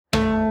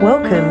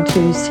Welcome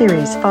to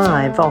Series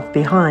 5 of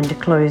Behind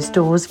Closed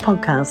Doors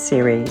podcast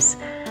series.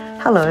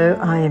 Hello,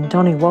 I am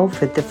Donny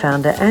Walford, the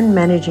founder and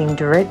managing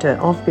director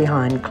of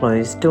Behind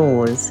Closed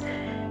Doors.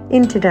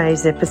 In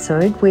today's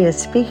episode, we are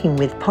speaking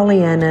with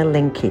Pollyanna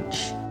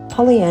Lenkic.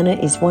 Pollyanna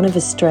is one of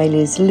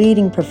Australia's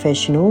leading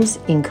professionals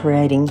in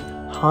creating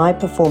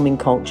high-performing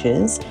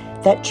cultures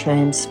that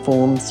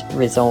transforms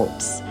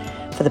results.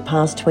 For the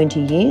past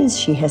 20 years,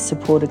 she has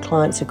supported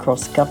clients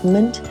across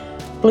government,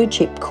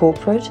 blue-chip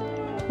corporate,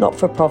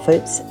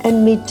 not-for-profits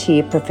and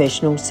mid-tier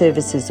professional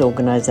services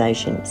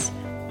organisations.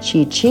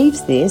 She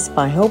achieves this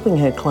by helping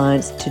her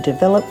clients to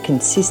develop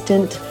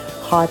consistent,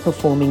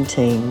 high-performing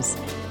teams,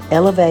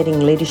 elevating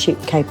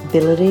leadership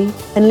capability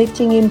and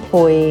lifting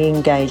employee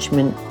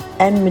engagement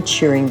and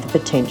maturing the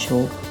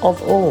potential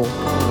of all.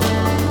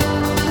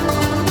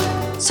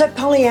 So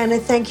Pollyanna,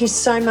 thank you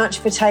so much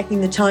for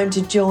taking the time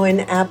to join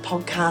our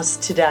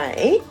podcast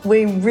today.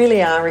 We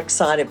really are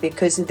excited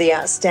because of the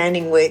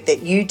outstanding work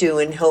that you do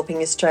in helping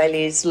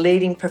Australia's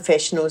leading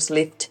professionals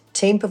lift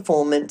team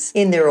performance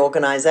in their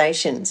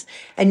organisations.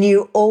 And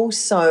you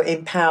also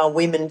empower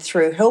women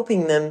through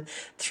helping them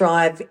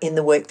thrive in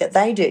the work that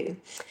they do.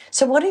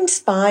 So what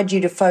inspired you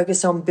to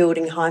focus on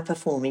building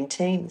high-performing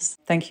teams?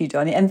 Thank you,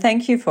 Donny, and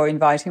thank you for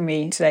inviting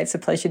me today. It's a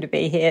pleasure to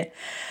be here.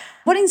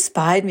 What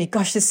inspired me?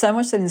 Gosh, there's so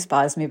much that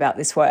inspires me about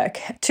this work.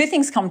 Two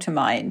things come to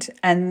mind,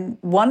 and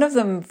one of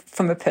them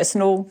from a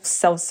personal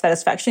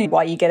self-satisfaction,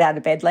 why you get out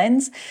of bed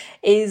lens,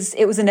 is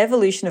it was an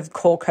evolution of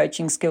core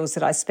coaching skills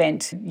that I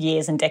spent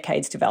years and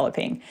decades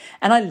developing.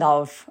 And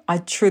I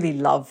truly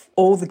love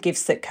all the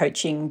gifts that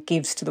coaching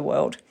gives to the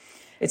world.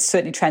 It's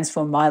certainly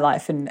transformed my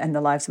life and the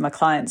lives of my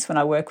clients when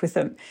I work with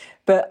them.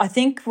 But I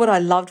think what I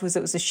loved was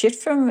it was a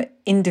shift from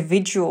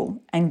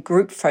individual and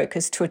group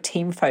focus to a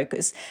team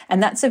focus.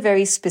 And that's a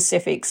very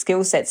specific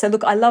skill set. So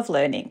look, I love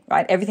learning,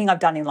 right? Everything I've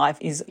done in life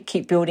is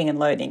keep building and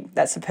learning.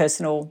 That's a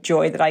personal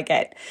joy that I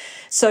get.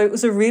 So it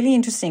was a really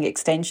interesting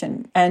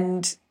extension.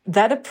 And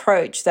that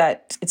approach,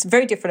 it's a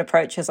very different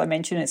approach, as I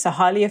mentioned. It's a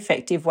highly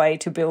effective way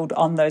to build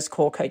on those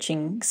core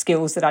coaching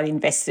skills that I'd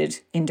invested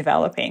in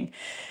developing.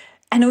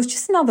 And it was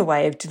just another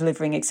way of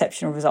delivering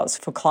exceptional results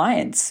for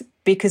clients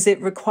because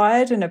it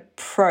required an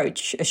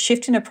approach, a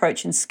shift in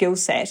approach and skill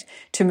set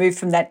to move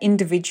from that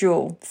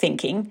individual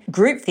thinking,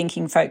 group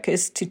thinking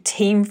focus to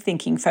team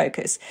thinking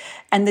focus.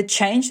 And the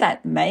change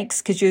that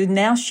makes, because you're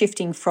now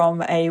shifting from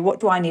what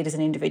do I need as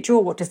an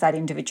individual, what does that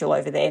individual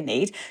over there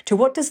need, to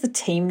what does the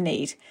team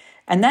need?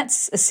 And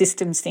that's a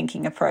systems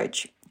thinking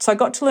approach. So I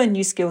got to learn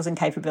new skills and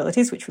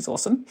capabilities, which was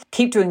awesome.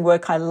 Keep doing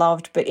work I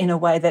loved, but in a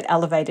way that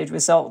elevated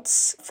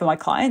results for my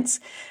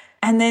clients.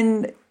 And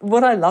then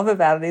what I love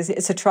about it is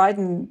it's a tried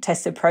and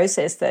tested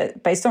process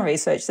that based on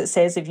research that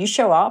says if you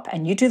show up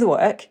and you do the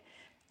work,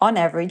 on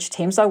average,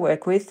 teams I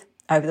work with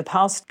over the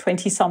past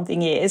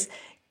 20-something years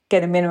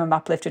get a minimum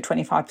uplift of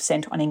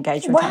 25% on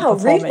engagement and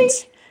performance. Really?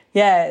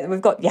 Yeah,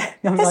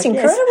 That's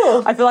incredible.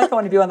 Yes. I feel like I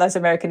want to be one of those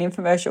American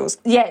infomercials.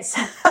 Yes.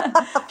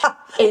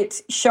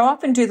 It's show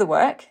up and do the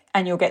work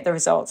and you'll get the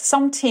results.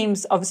 Some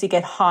teams obviously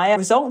get higher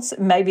results.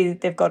 Maybe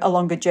they've got a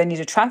longer journey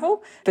to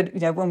travel, but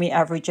when we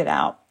average it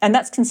out, and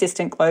that's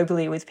consistent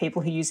globally with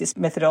people who use this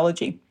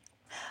methodology.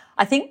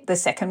 I think the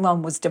second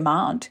one was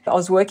demand. I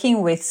was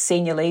working with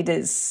senior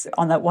leaders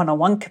on that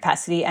one-on-one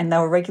capacity, and they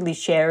were regularly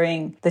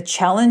sharing the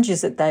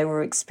challenges that they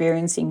were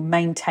experiencing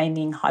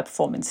maintaining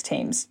high-performance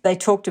teams. They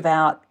talked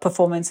about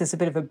performance as a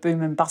bit of a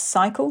boom and bust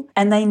cycle,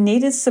 and they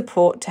needed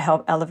support to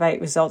help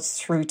elevate results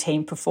through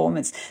team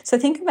performance. So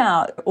think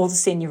about all the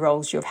senior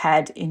roles you've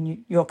had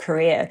in your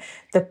career.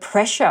 The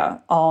pressure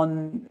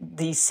on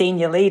the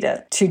senior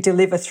leader to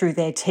deliver through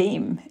their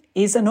team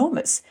is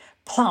enormous.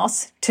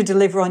 Plus, to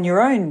deliver on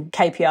your own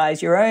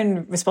KPIs, your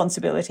own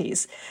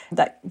responsibilities.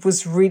 That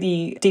was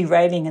really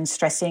derailing and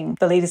stressing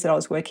the leaders that I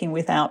was working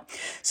with out.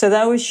 So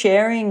they were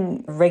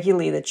sharing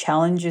regularly the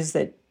challenges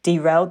that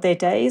derailed their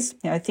days,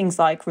 things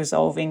like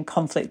resolving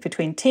conflict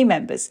between team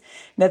members.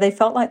 They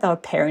felt like they were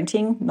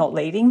parenting, not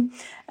leading.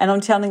 And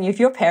I'm telling you, if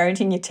you're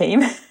parenting your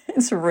team,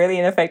 it's really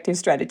an effective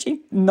strategy.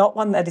 Not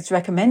one that is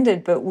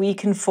recommended, but we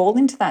can fall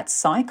into that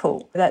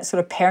cycle, that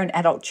sort of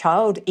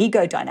parent-adult-child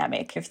ego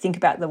dynamic. If you think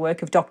about the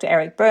work of Dr.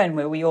 Eric Byrne,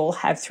 where we all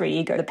have three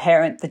egos, the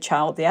parent, the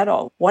child, the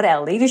adult. What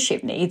our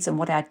leadership needs and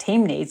what our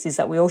team needs is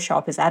that we all show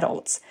up as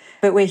adults.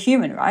 But we're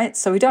human, right?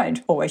 So we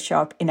don't always show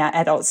up in our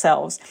adult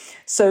selves.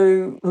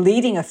 So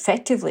leading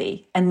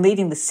effectively and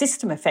leading the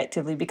system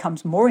effectively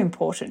becomes more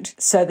important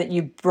so that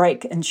you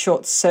break and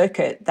short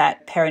circuit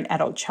that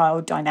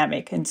parent-adult-child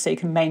dynamic, and so you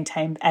can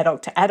maintain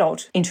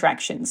adult-to-adult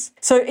interactions.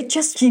 So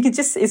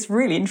it's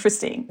really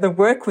interesting. The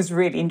work was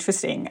really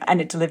interesting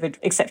and it delivered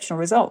exceptional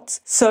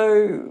results.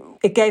 So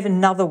it gave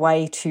another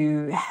way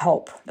to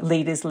help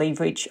leaders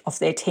leverage off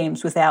their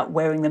teams without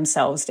wearing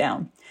themselves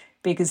down,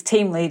 because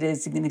team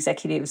leaders and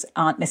executives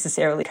aren't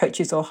necessarily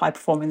coaches or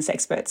high-performance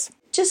experts.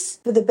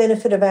 Just for the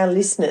benefit of our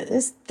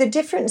listeners, the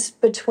difference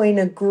between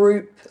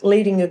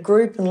leading a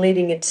group and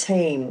leading a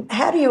team,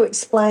 how do you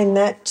explain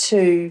that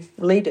to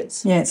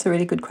leaders? Yeah, it's a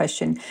really good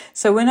question.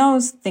 So when I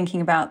was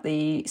thinking about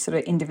the sort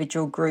of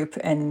individual, group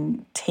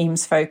and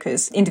teams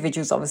focus,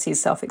 individuals obviously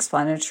is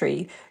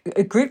self-explanatory.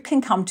 A group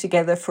can come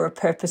together for a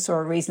purpose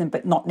or a reason,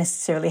 but not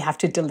necessarily have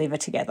to deliver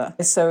together.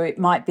 So it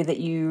might be that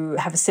you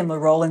have a similar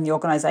role in the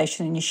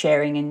organisation and you're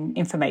sharing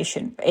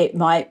information. It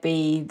might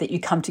be that you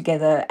come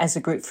together as a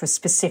group for a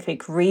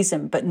specific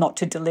reason, but not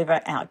to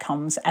deliver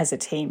outcomes as a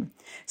team.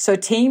 So a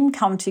team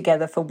come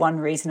together for one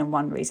reason and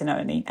one reason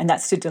only, and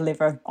that's to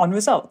deliver on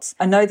results.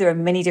 I know there are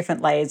many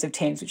different layers of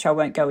teams, which I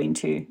won't go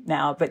into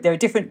now, but there are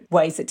different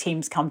ways that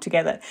teams come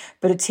together.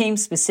 But a team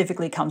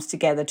specifically comes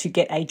together to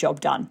get a job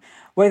done,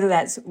 whether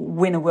that's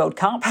win a World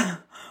Cup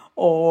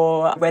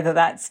or whether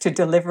that's to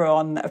deliver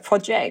on a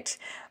project,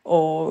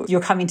 or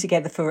you're coming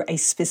together for a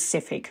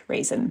specific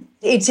reason.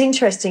 It's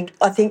interesting.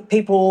 I think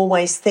people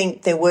always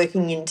think they're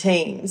working in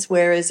teams,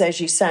 whereas, as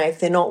you say, if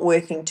they're not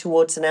working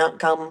towards an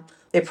outcome,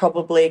 they're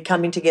probably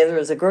coming together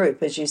as a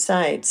group, as you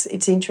say.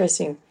 It's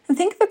interesting. And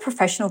think of a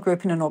professional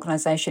group in an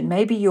organisation.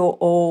 Maybe you're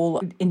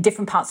all in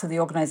different parts of the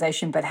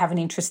organisation but have an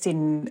interest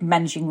in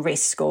managing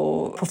risk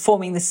or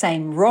performing the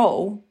same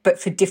role but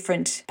for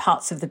different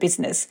parts of the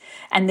business.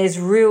 And there's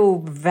real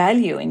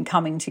value in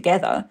coming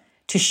together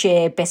to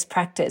share best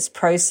practice,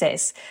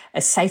 process,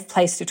 a safe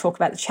place to talk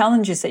about the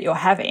challenges that you're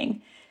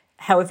having.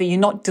 However, you're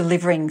not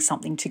delivering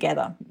something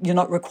together. You're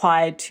not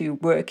required to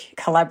work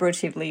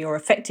collaboratively or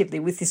effectively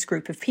with this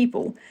group of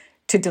people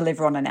to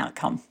deliver on an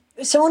outcome.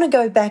 So I want to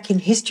go back in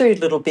history a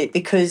little bit,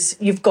 because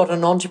you've got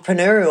an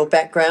entrepreneurial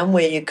background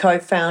where you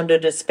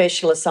co-founded a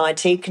specialist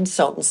IT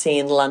consultancy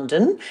in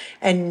London,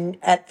 and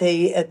at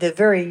the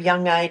very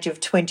young age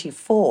of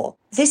 24.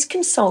 This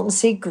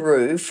consultancy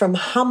grew from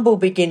humble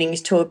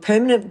beginnings to a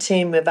permanent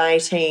team of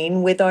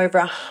 18 with over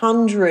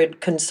 100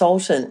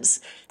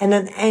 consultants and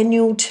an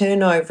annual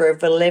turnover of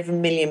 £11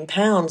 million,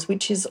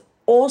 which is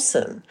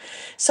awesome.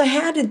 So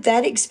how did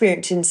that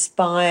experience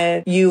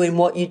inspire you in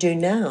what you do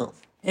now?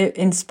 It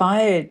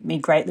inspired me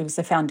greatly, was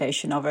the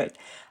foundation of it.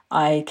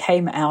 I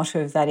came out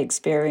of that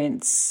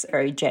experience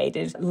very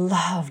jaded,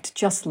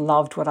 just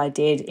loved what I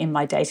did in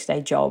my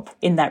day-to-day job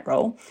in that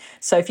role.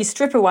 So if you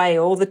strip away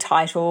all the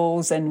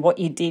titles and what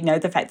you did,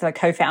 the fact that I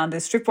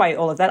co-founded, strip away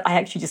all of that, I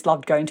actually just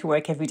loved going to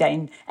work every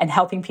day and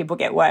helping people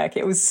get work.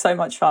 It was so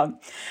much fun.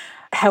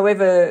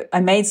 However, I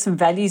made some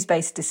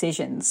values-based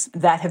decisions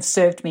that have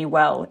served me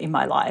well in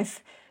my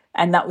life.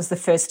 And that was the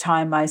first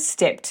time I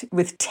stepped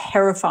with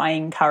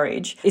terrifying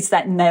courage. It's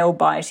that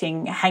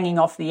nail-biting, hanging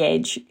off the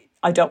edge.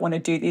 I don't want to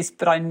do this,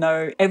 but I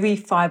know every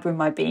fibre in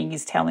my being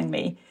is telling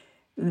me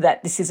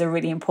that this is a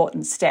really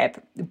important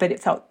step, but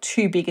it felt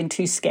too big and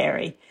too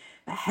scary.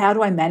 How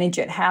do I manage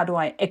it? How do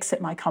I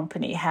exit my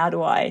company? How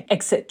do I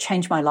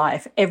change my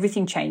life?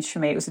 Everything changed for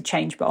me. It was a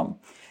change bomb.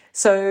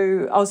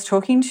 So I was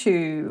talking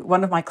to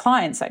one of my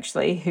clients,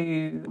 actually,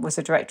 who was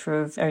a director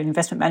of an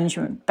investment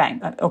management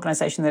bank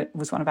organisation that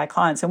was one of our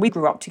clients. And we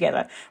grew up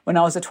together. When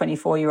I was a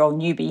 24-year-old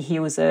newbie, he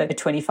was a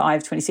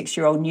 25,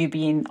 26-year-old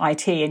newbie in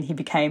IT, and he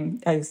became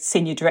a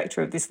senior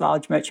director of this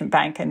large merchant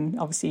bank. And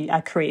obviously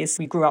our careers,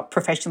 we grew up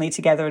professionally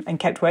together and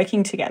kept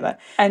working together.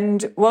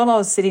 And while I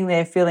was sitting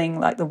there feeling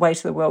like the weight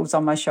of the world was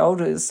on my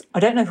shoulders, I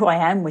don't know who I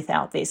am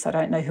without this. I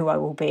don't know who I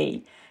will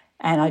be.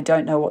 And I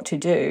don't know what to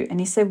do.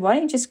 And he said, why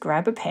don't you just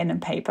grab a pen and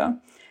paper,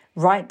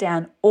 write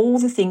down all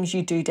the things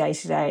you do day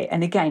to day.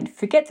 And again,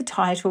 forget the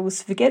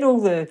titles, forget all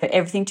the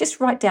everything.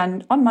 Just write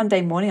down, on Monday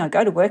morning, I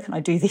go to work and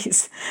I do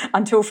this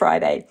until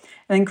Friday.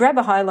 And then grab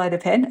a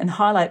highlighter pen and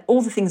highlight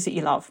all the things that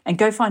you love and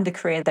go find a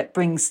career that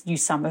brings you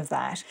some of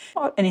that.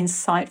 What an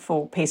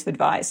insightful piece of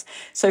advice.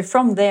 So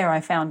from there,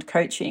 I found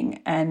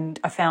coaching,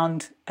 and I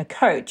found a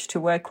coach to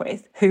work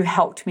with who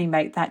helped me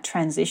make that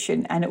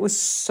transition. And it was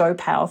so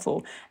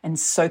powerful and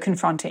so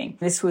confronting.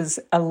 This was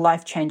a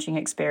life-changing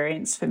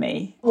experience for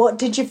me. What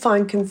did you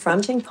find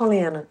confronting,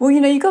 Pollyanna? Well,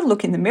 you've got to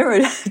look in the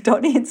mirror,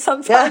 Donny, and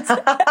sometimes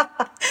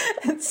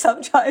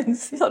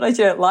sometimes you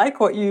don't like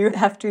what you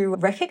have to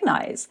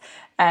recognise.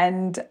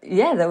 And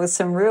there was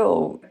some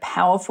real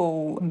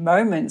powerful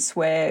moments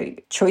where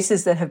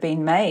choices that have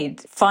been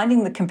made,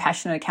 finding the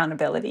compassion and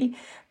accountability.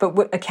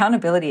 But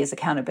accountability is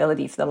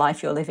accountability for the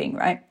life you're living,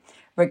 right?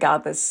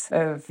 Regardless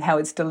of how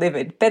it's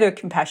delivered, better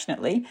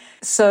compassionately.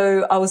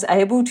 So I was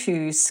able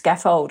to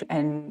scaffold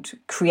and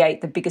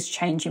create the biggest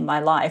change in my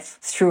life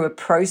through a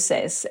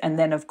process. And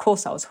then, of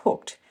course, I was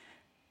hooked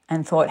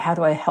and thought, how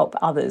do I help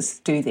others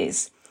do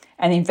this?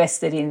 And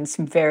invested in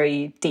some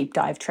very deep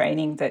dive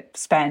training that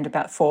spanned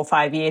about 4 or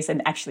 5 years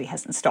and actually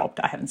hasn't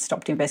stopped. I haven't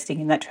stopped investing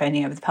in that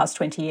training over the past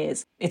 20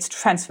 years. It's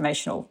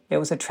transformational. There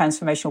was a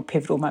transformational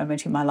pivotal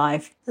moment in my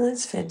life.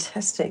 That's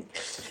fantastic.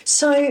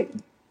 So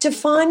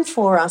define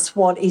for us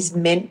what is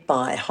meant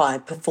by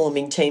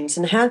high-performing teams,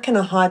 and how can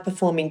a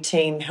high-performing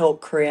team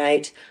help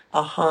create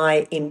a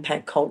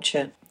high-impact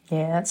culture?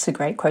 Yeah, that's a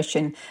great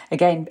question.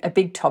 Again, a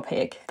big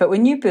topic. But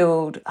when you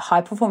build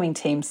high-performing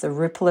teams, the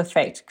ripple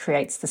effect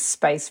creates the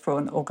space for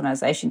an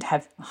organisation to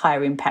have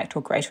higher impact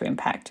or greater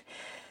impact.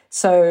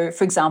 So,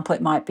 for example,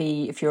 it might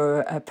be if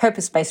you're a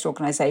purpose-based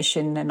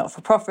organisation and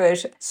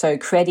not-for-profit, so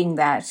creating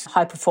that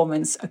high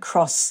performance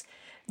across.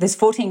 There's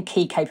 14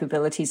 key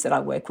capabilities that I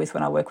work with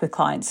when I work with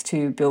clients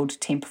to build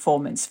team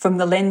performance from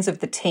the lens of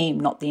the team,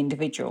 not the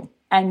individual.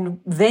 And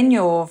then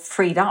you're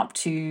freed up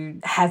to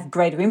have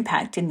greater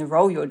impact in the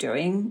role you're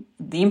doing,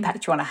 the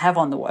impact you want to have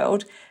on the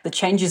world, the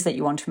changes that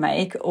you want to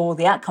make, or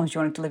the outcomes you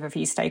want to deliver for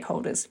your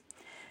stakeholders.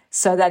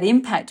 So that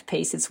impact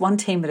piece, it's one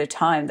team at a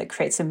time that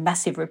creates a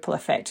massive ripple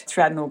effect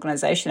throughout an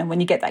organisation. And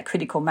when you get that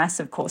critical mass,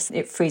 of course,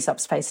 it frees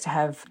up space to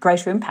have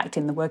greater impact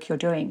in the work you're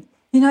doing.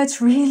 You know,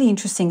 it's really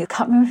interesting. I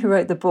can't remember who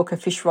wrote the book, A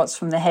Fish Rots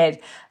from the Head.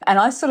 And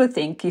I sort of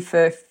think if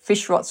a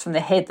fish rots from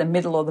the head, the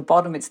middle or the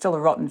bottom, it's still a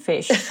rotten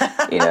fish.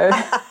 You know,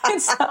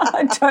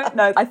 I don't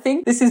know. I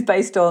think this is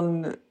based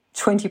on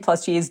 20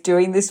 plus years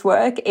doing this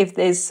work. If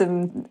there's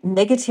some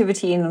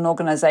negativity in an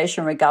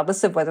organisation,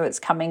 regardless of whether it's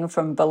coming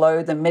from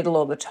below, the middle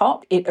or the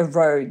top, it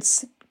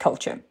erodes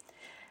culture.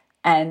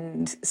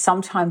 And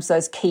sometimes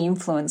those key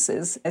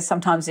influences,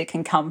 sometimes it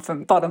can come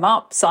from bottom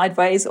up,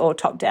 sideways or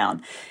top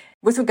down.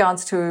 With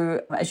regards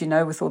to, as you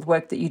know, with all the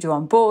work that you do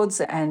on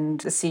boards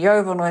and the CEO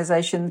of an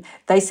organisation,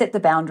 they set the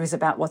boundaries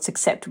about what's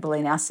acceptable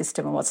in our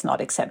system and what's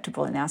not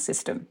acceptable in our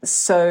system.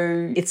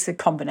 So it's a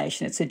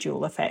combination, it's a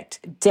dual effect.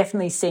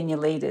 Definitely senior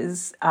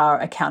leaders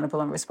are accountable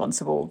and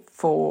responsible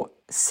for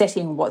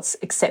setting what's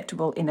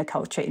acceptable in a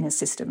culture, in a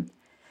system.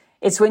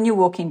 It's when you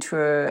walk into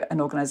an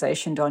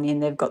organisation, Donny,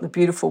 and they've got the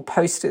beautiful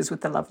posters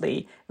with the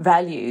lovely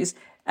values,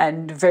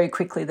 and very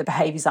quickly the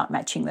behaviours aren't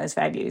matching those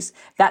values.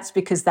 That's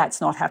because that's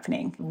not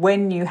happening.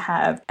 When you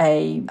have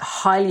a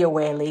highly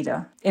aware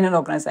leader in an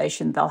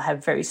organisation, they'll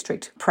have very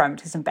strict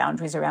parameters and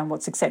boundaries around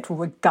what's acceptable,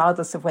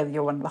 regardless of whether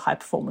you're one of the high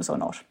performers or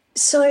not.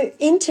 So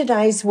in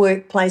today's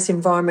workplace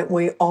environment,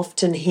 we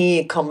often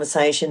hear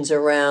conversations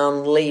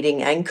around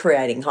leading and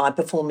creating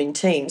high-performing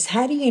teams.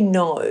 How do you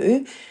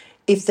know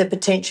if the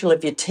potential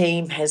of your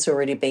team has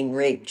already been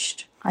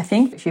reached? I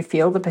think if you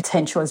feel the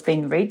potential has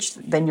been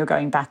reached, then you're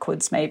going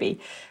backwards maybe,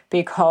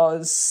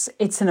 because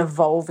it's an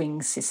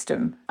evolving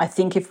system. I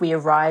think if we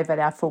arrive at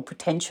our full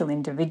potential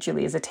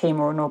individually as a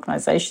team or an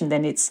organisation,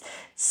 then it's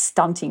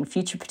stunting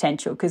future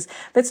potential, because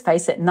let's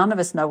face it, none of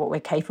us know what we're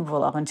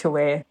capable of until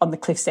we're on the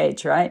cliff's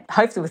edge, right?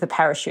 Hopefully with a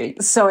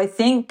parachute. So I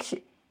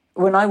think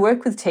when I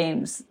work with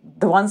teams,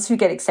 the ones who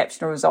get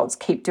exceptional results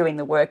keep doing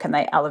the work and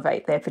they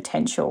elevate their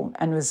potential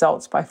and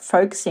results by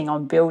focusing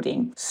on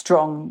building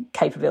strong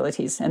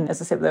capabilities. And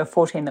as I said, there are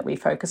 14 that we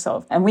focus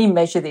on. And we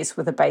measure this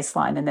with a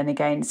baseline and then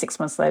again 6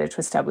 months later to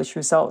establish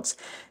results.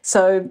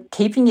 So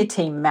keeping your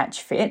team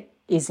match fit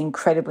is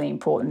incredibly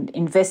important.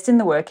 Invest in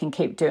the work and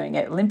keep doing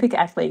it. Olympic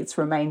athletes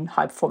remain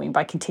high performing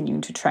by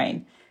continuing to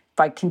train,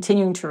 by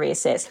continuing to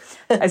reassess.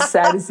 As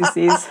sad as this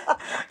is,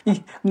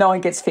 no one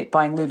gets fit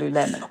buying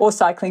Lululemon or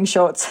cycling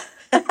shorts.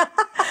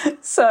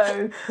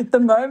 So the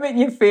moment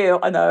you feel,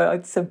 I know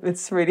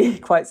it's really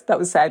quite, that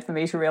was sad for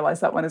me to realise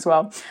that one as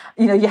well.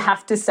 You know, you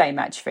have to stay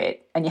match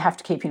fit and you have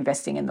to keep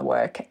investing in the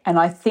work. And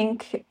I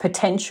think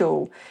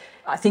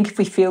if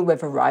we feel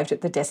we've arrived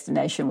at the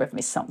destination, we've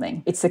missed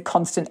something. It's a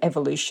constant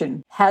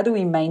evolution. How do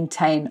we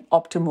maintain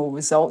optimal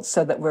results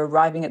so that we're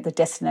arriving at the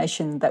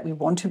destination that we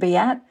want to be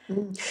at?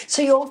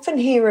 So you often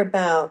hear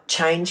about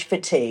change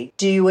fatigue.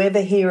 Do you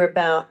ever hear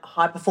about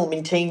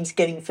high-performing teams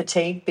getting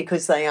fatigued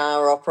because they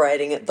are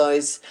operating at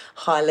those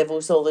high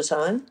levels all the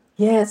time?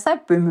 Yeah, it's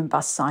that boom and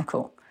bust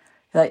cycle.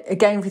 Like,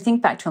 again, if we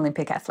think back to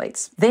Olympic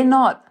athletes, they're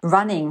not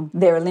running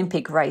their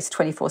Olympic race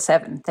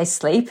 24/7. They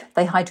sleep,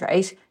 they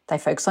hydrate, they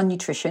focus on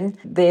nutrition.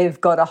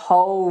 They've got a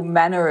whole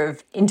manner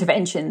of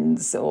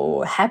interventions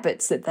or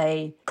habits that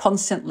they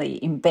constantly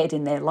embed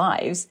in their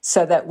lives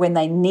so that when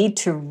they need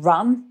to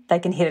run, they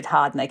can hit it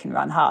hard and they can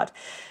run hard.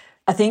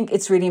 I think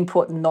it's really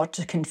important not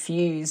to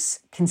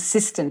confuse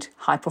consistent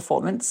high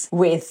performance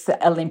with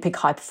Olympic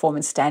high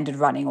performance standard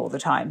running all the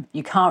time.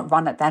 You can't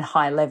run at that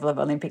high level of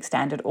Olympic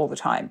standard all the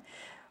time.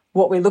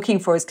 What we're looking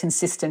for is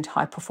consistent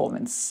high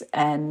performance,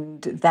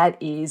 and that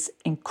is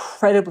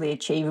incredibly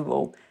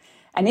achievable.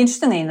 And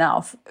interestingly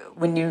enough,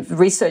 when you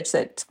research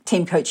that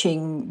team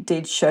coaching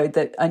did show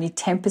that only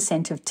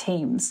 10% of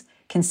teams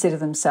consider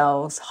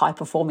themselves high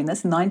performing.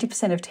 That's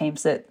 90% of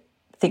teams that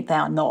think they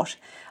are not.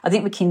 I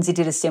think McKinsey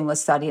did a similar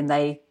study and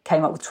they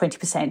came up with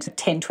 20%,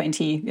 10,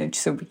 20,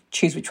 so we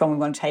choose which one we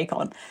want to take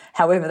on.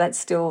 However, that's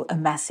still a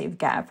massive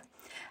gap.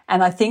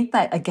 And I think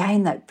that,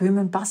 again, that boom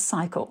and bust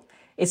cycle,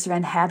 it's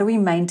around how do we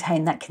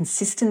maintain that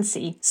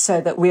consistency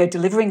so that we are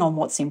delivering on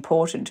what's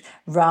important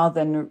rather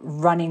than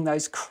running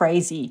those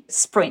crazy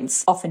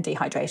sprints, often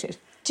dehydrated.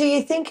 Do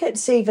you think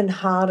it's even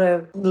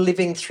harder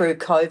living through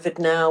COVID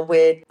now,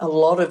 where a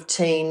lot of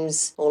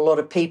teams or a lot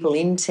of people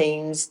in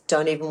teams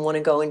don't even want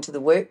to go into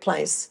the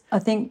workplace? I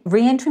think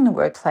re-entering the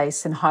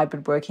workplace and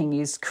hybrid working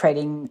is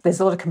there's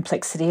a lot of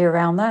complexity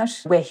around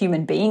that. We're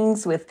human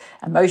beings with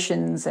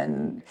emotions,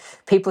 and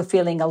people are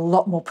feeling a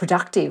lot more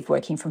productive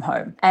working from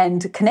home,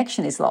 and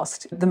connection is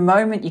lost. The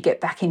moment you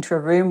get back into a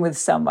room with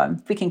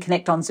someone, we can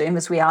connect on Zoom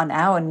as we are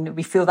now, and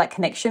we feel that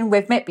connection.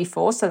 We've met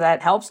before, so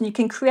that helps, and you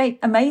can create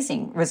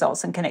amazing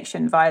results and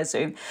connection via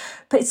Zoom.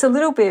 But it's a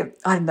little bit,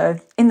 I don't know,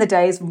 in the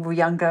days when we were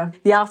younger,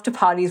 the after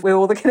parties where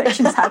all the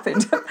connections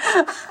happened.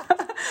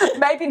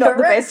 Maybe not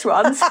the best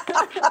ones.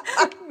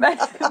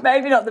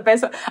 Maybe not the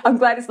best one. I'm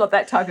glad it's not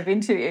that type of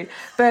interview.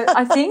 But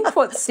I think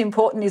what's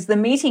important is the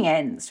meeting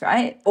ends,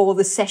 right? Or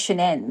the session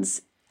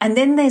ends. And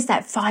then there's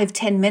that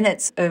 5-10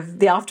 minutes of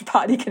the after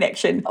party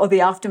connection or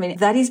the after minute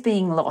that is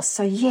being lost.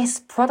 So yes,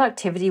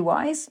 productivity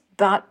wise,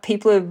 but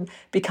people are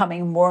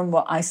becoming more and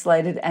more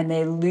isolated, and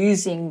they're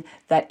losing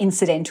that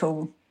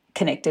incidental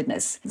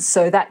connectedness.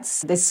 So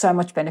there's so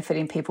much benefit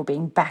in people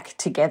being back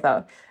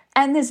together.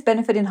 And there's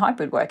benefit in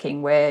hybrid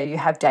working, where you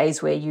have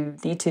days where you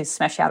need to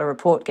smash out a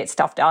report, get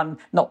stuff done,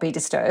 not be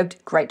disturbed.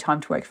 Great time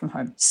to work from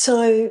home.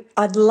 So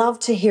I'd love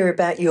to hear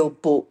about your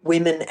book,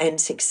 Women and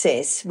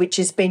Success, which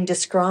has been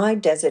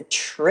described as a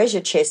treasure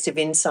chest of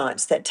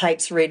insights that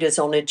takes readers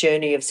on a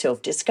journey of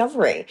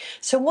self-discovery.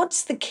 So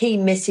what's the key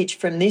message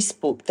from this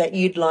book that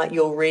you'd like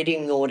your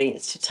reading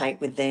audience to take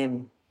with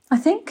them? I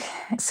think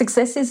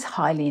success is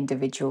highly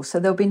individual, so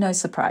there'll be no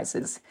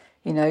surprises.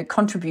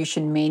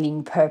 Contribution,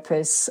 meaning,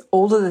 purpose,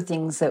 all of the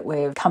things that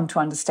we've come to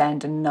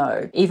understand and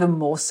know, even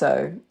more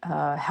so,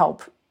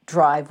 help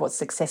drive what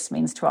success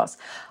means to us.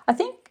 I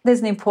think there's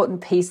an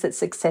important piece that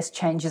success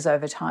changes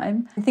over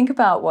time. Think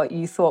about what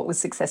you thought was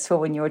successful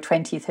when you were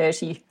 20,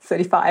 30,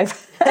 35,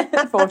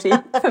 40,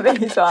 for me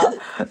as well,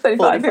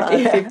 35,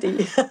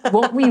 50.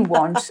 What we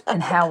want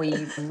and how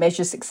we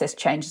measure success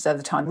changes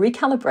over time.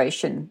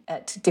 Recalibration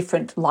at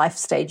different life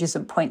stages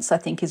and points, I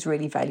think, is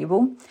really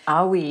valuable.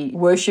 Are we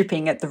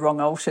worshipping at the wrong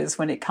altars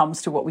when it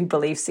comes to what we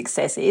believe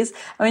success is?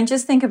 I mean,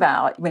 just think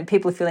about when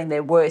people are feeling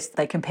their worst,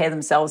 they compare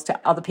themselves to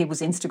other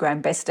people's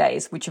Instagram best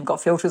days, which have got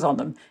filters on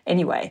them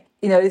anyway.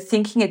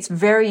 Thinking it's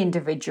very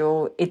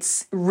individual.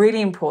 It's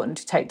really important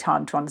to take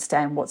time to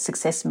understand what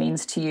success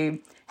means to you,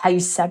 how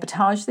you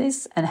sabotage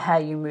this, and how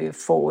you move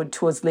forward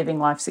towards living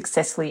life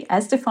successfully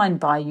as defined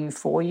by you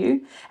for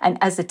you, and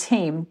as a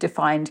team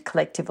defined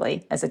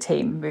collectively as a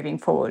team moving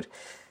forward.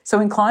 So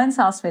when clients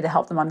ask me to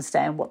help them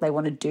understand what they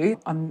want to do,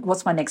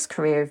 what's my next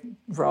career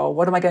role?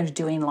 What am I going to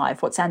do in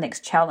life? What's our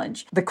next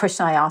challenge? The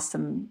question I ask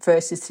them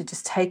first is to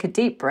just take a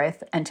deep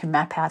breath and to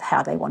map out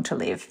how they want to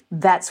live.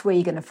 That's where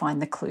you're going to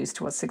find the clues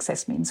to what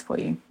success means for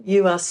you.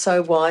 You are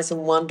so wise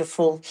and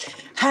wonderful.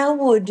 How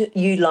would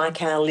you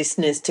like our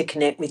listeners to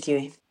connect with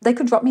you? They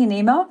could drop me an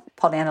email,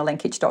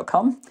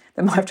 pollyannalenkic.com.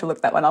 They might have to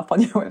look that one up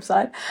on your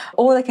website.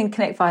 Or they can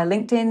connect via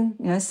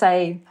LinkedIn,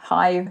 say,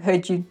 hi,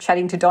 heard you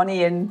chatting to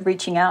Donny, and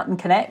reaching out and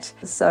connect.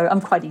 So I'm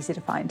quite easy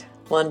to find.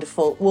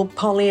 Wonderful. Well,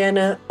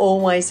 Pollyanna,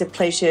 always a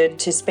pleasure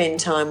to spend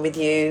time with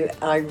you.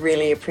 I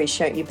really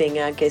appreciate you being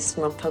our guest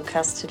on my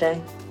podcast today.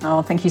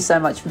 Oh, thank you so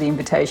much for the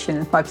invitation.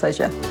 It's my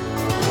pleasure.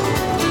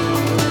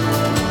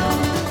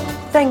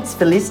 Thanks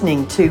for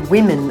listening to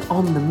Women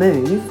on the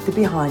Move, the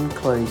Behind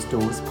Closed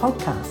Doors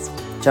podcast.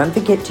 Don't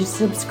forget to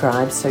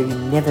subscribe so you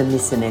never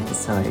miss an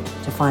episode.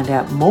 To find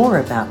out more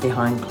about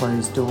Behind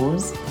Closed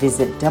Doors,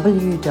 visit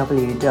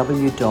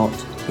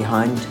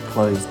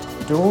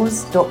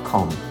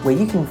www.behindcloseddoors.com, where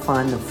you can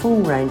find the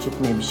full range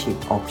of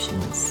membership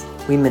options.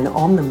 Women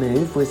on the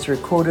Move was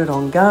recorded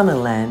on Ghana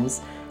lands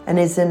and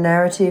is a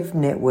Narrative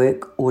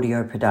Network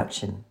audio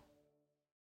production.